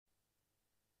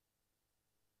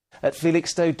at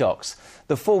Felixstowe Docks.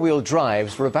 The four-wheel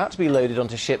drives were about to be loaded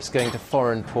onto ships going to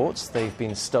foreign ports. They've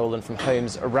been stolen from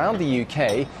homes around the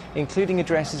UK, including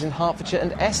addresses in Hertfordshire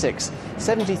and Essex.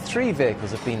 73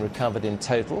 vehicles have been recovered in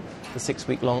total. The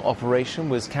 6-week-long operation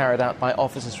was carried out by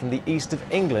officers from the East of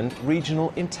England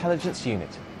Regional Intelligence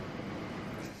Unit.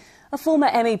 A former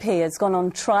MEP has gone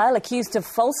on trial accused of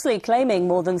falsely claiming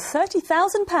more than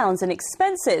 £30,000 in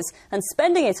expenses and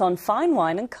spending it on fine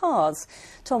wine and cars.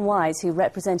 Tom Wise, who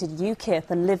represented UKIP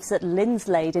and lives at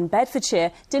Linslade in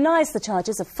Bedfordshire, denies the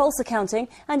charges of false accounting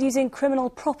and using criminal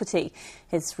property.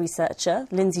 His researcher,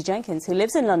 Lindsay Jenkins, who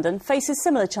lives in London, faces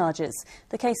similar charges.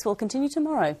 The case will continue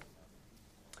tomorrow.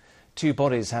 2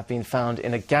 bodies have been found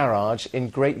in a garage in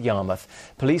Great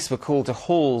Yarmouth. Police were called to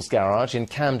Hall's garage in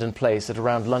Camden Place at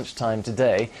around lunchtime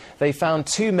today. They found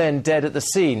 2 men dead at the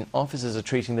scene. Officers are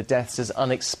treating the deaths as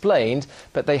unexplained,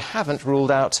 but they haven't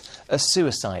ruled out a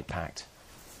suicide pact.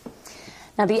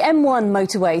 Now, the M1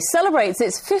 motorway celebrates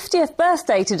its 50th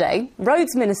birthday today.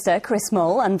 Roads Minister Chris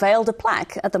Moll unveiled a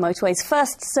plaque at the motorway's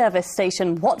first service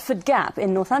station, Watford Gap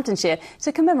in Northamptonshire,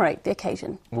 to commemorate the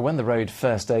occasion. Well, when the road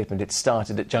first opened, it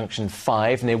started at junction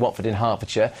 5 near Watford in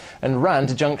Hertfordshire and ran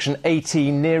to junction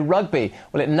 18 near Rugby.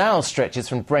 Well, it now stretches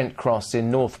from Brent Cross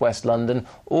in northwest London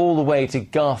all the way to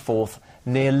Garforth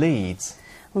near Leeds.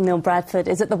 Well, Neil Bradford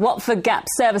is at the Watford Gap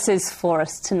services for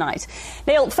us tonight.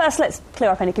 Neil, first let's clear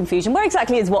up any confusion. Where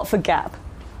exactly is Watford Gap?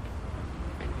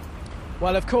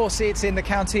 Well, of course, it's in the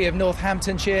county of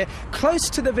Northamptonshire, close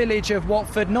to the village of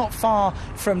Watford, not far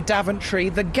from Daventry.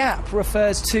 The Gap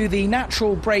refers to the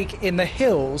natural break in the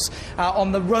hills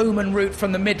on the Roman route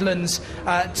from the Midlands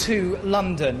to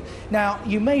London. Now,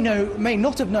 you may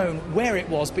not have known where it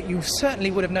was, but you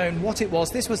certainly would have known what it was.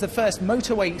 This was the first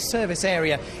motorway service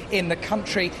area in the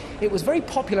country. It was very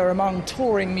popular among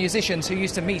touring musicians who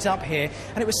used to meet up here,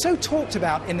 and it was so talked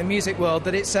about in the music world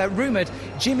that it's rumoured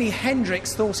Jimi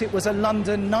Hendrix thought it was a London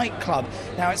nightclub.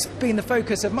 Now, it's been the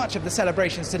focus of much of the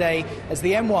celebrations today as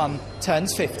the M1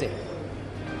 turns 50.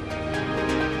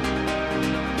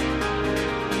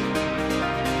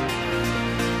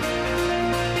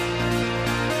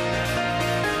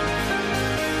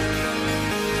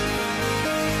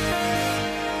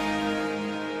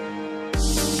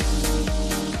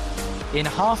 In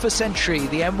half a century,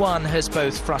 the M1 has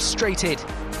both frustrated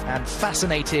and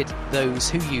fascinated those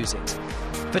who use it.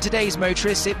 For today's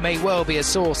motorists, it may well be a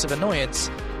source of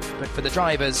annoyance, but for the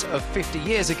drivers of 50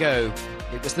 years ago,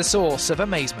 it was the source of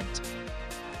amazement.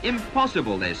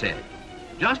 Impossible, they said,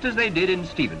 just as they did in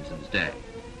Stephenson's day.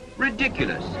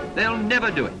 Ridiculous, they'll never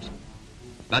do it.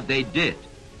 But they did,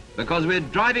 because we're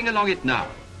driving along it now,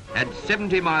 at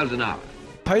 70 miles an hour.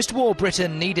 Post-war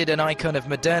Britain needed an icon of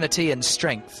modernity and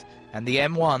strength, and the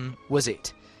M1 was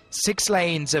it. 6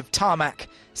 lanes of tarmac,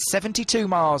 72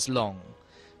 miles long.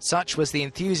 Such was the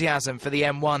enthusiasm for the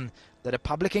M1 that a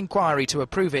public inquiry to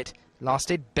approve it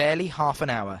lasted barely half an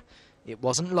hour. It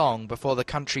wasn't long before the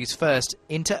country's first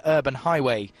inter-urban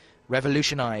highway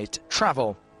revolutionised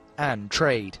travel and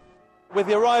trade. With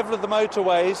the arrival of the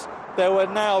motorways, there were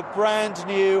now brand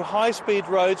new high-speed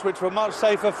roads which were much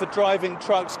safer for driving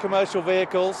trucks, commercial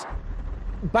vehicles.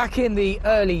 Back in the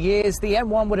early years, the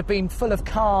M1 would have been full of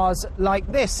cars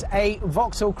like this, a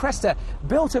Vauxhall Cresta,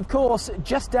 built, of course,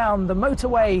 just down the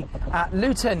motorway at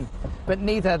Luton. But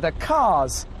neither the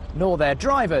cars nor their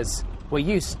drivers were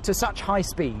used to such high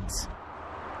speeds.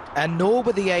 And nor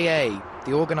were the AA.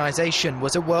 The organisation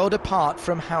was a world apart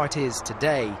from how it is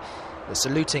today. The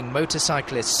saluting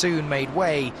motorcyclists soon made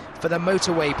way for the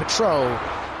motorway patrol.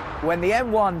 When the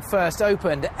M1 first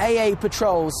opened, AA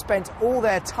patrols spent all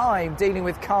their time dealing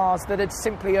with cars that had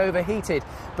simply overheated.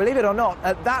 Believe it or not,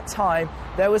 at that time,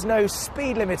 there was no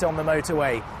speed limit on the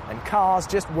motorway, and cars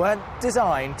just weren't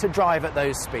designed to drive at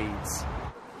those speeds.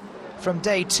 From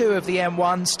day 2 of the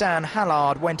M1, Stan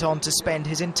Hallard went on to spend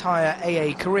his entire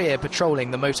AA career patrolling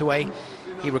the motorway.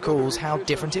 He recalls how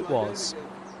different it was.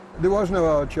 There was no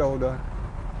hard shoulder.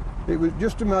 It was,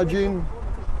 just imagine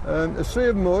a sea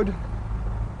of mud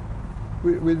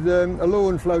with a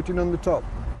lawn floating on the top.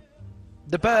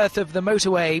 The birth of the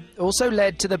motorway also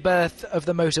led to the birth of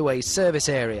the motorway service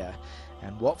area,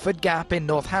 and Watford Gap in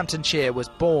Northamptonshire was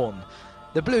born.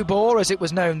 The Blue Boar, as it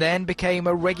was known then, became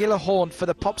a regular haunt for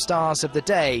the pop stars of the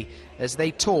day as they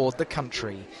toured the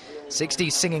country.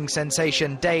 60s singing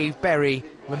sensation Dave Berry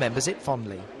remembers it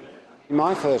fondly.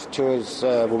 My first tours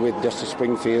were with Dusty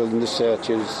Springfield and the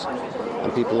Searchers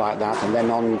and people like that, and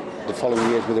then on the following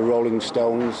years with the Rolling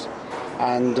Stones.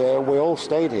 And we all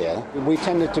stayed here. We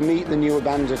tended to meet the newer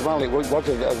bands as well. It was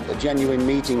a genuine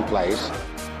meeting place.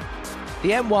 The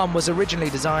M1 was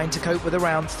originally designed to cope with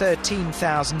around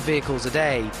 13,000 vehicles a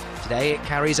day. Today it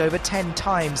carries over 10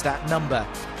 times that number.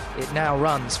 It now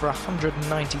runs for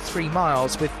 193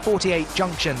 miles with 48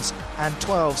 junctions and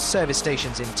 12 service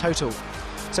stations in total.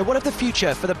 So what of the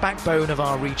future for the backbone of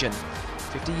our region?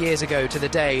 50 years ago to the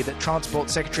day that Transport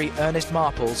Secretary Ernest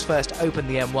Marples first opened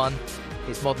the M1,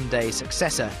 his modern-day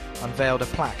successor unveiled a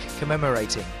plaque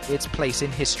commemorating its place in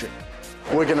history.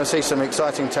 We're going to see some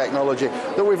exciting technology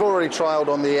that we've already trialled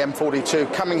on the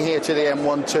M42, coming here to the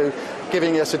M1 too,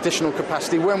 giving us additional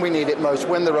capacity when we need it most,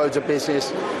 when the roads are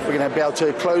busiest. We're going to be able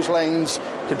to close lanes,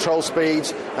 control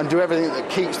speeds and do everything that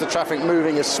keeps the traffic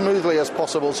moving as smoothly as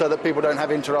possible so that people don't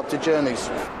have interrupted journeys.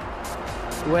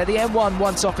 Where the M1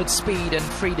 once offered speed and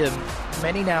freedom,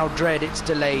 many now dread its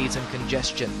delays and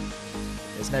congestion.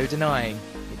 There's no denying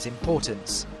its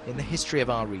importance in the history of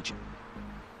our region.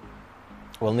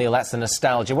 Well, Neil, that's the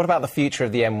nostalgia. What about the future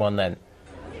of the M1 then?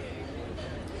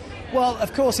 Well,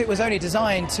 of course, it was only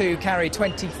designed to carry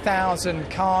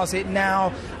 20,000 cars. It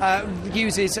now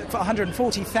uses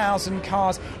 140,000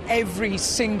 cars every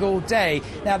single day.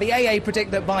 Now, the AA predict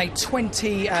that by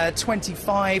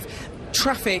 2025,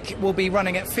 traffic will be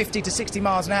running at 50 to 60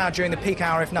 miles an hour during the peak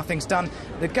hour if nothing's done.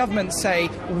 The government say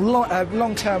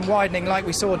long-term widening, like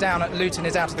we saw down at Luton,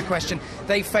 is out of the question.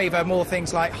 They favour more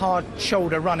things like hard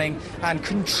shoulder running and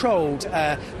controlled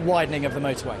widening of the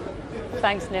motorway.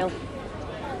 Thanks, Neil.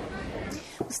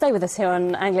 Stay with us here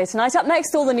on Anglia Tonight. Up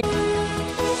next, all the news.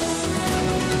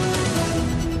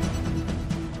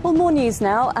 Well, more news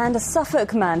now, and a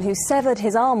Suffolk man who severed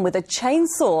his arm with a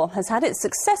chainsaw has had it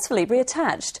successfully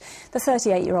reattached. The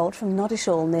 38-year-old from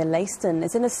Noddishall near Leiston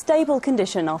is in a stable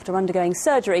condition after undergoing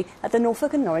surgery at the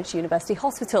Norfolk and Norwich University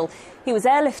Hospital. He was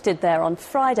airlifted there on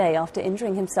Friday after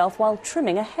injuring himself while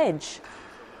trimming a hedge.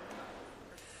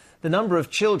 The number of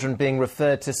children being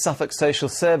referred to Suffolk Social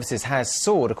Services has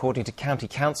soared, according to County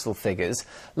Council figures.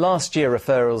 Last year,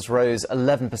 referrals rose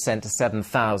 11% to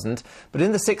 7,000, but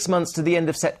in the 6 months to the end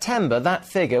of September, that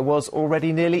figure was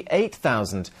already nearly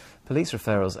 8,000. Police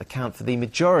referrals account for the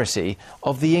majority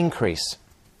of the increase.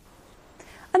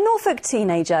 A Norfolk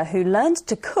teenager who learned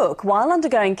to cook while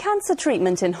undergoing cancer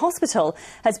treatment in hospital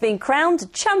has been crowned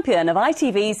champion of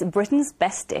ITV's Britain's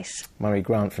Best Dish. Murray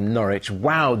Grant from Norwich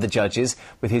wowed the judges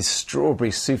with his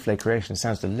strawberry souffle creation.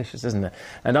 Sounds delicious, doesn't it?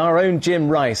 And our own Jim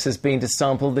Rice has been to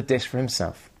sample the dish for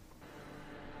himself.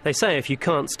 They say if you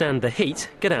can't stand the heat,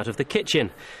 get out of the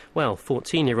kitchen. Well,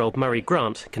 14-year-old Murray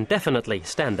Grant can definitely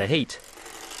stand the heat.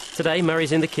 Today,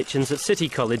 Murray's in the kitchens at City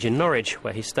College in Norwich,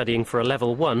 where he's studying for a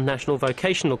Level 1 National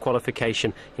Vocational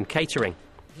Qualification in catering.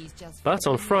 But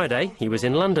on Friday, he was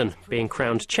in London, being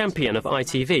crowned champion of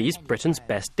ITV's Britain's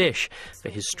Best Dish for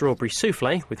his strawberry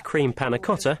souffle with cream panna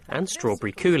cotta and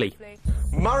strawberry coulis.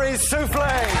 Murray's souffle!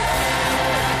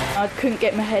 I couldn't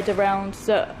get my head around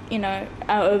that, you know,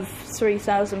 out of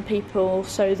 3,000 people or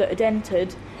so that had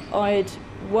entered, I'd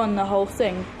won the whole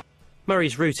thing.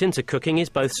 Murray's route into cooking is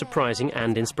both surprising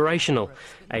and inspirational.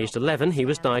 Aged 11, he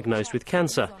was diagnosed with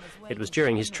cancer. It was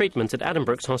during his treatment at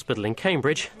Addenbrooke's Hospital in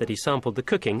Cambridge that he sampled the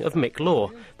cooking of Mick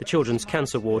Law, the children's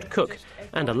cancer ward cook,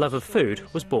 and a love of food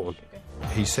was born.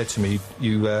 He said to me,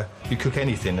 you cook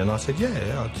anything? And I said,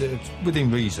 yeah,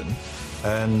 within reason.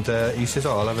 And he says,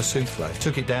 oh, I'll have a souffle.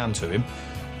 Took it down to him,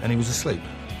 and he was asleep.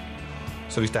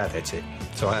 So his dad ate it.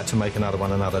 So I had to make another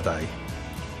one another day,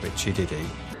 which he did eat.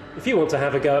 If you want to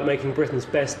have a go at making Britain's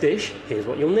best dish, here's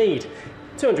what you'll need.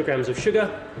 200 grams of sugar,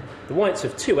 the whites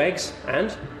of 2 eggs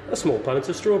and a small punnet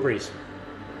of strawberries.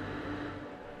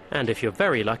 And if you're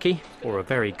very lucky, or a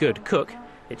very good cook,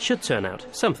 it should turn out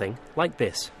something like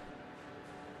this.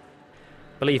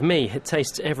 Believe me, it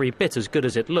tastes every bit as good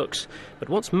as it looks, but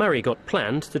what's Murray got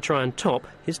planned to try and top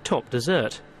his top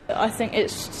dessert? I think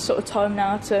it's sort of time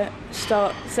now to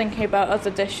start thinking about other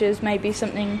dishes, maybe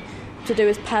something to do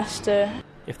with pasta.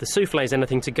 If the souffle's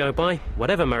anything to go by,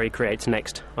 whatever Murray creates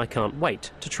next, I can't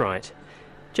wait to try it.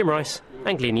 Jim Rice,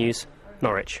 Anglia News,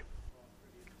 Norwich.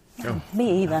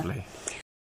 Me either. Lovely.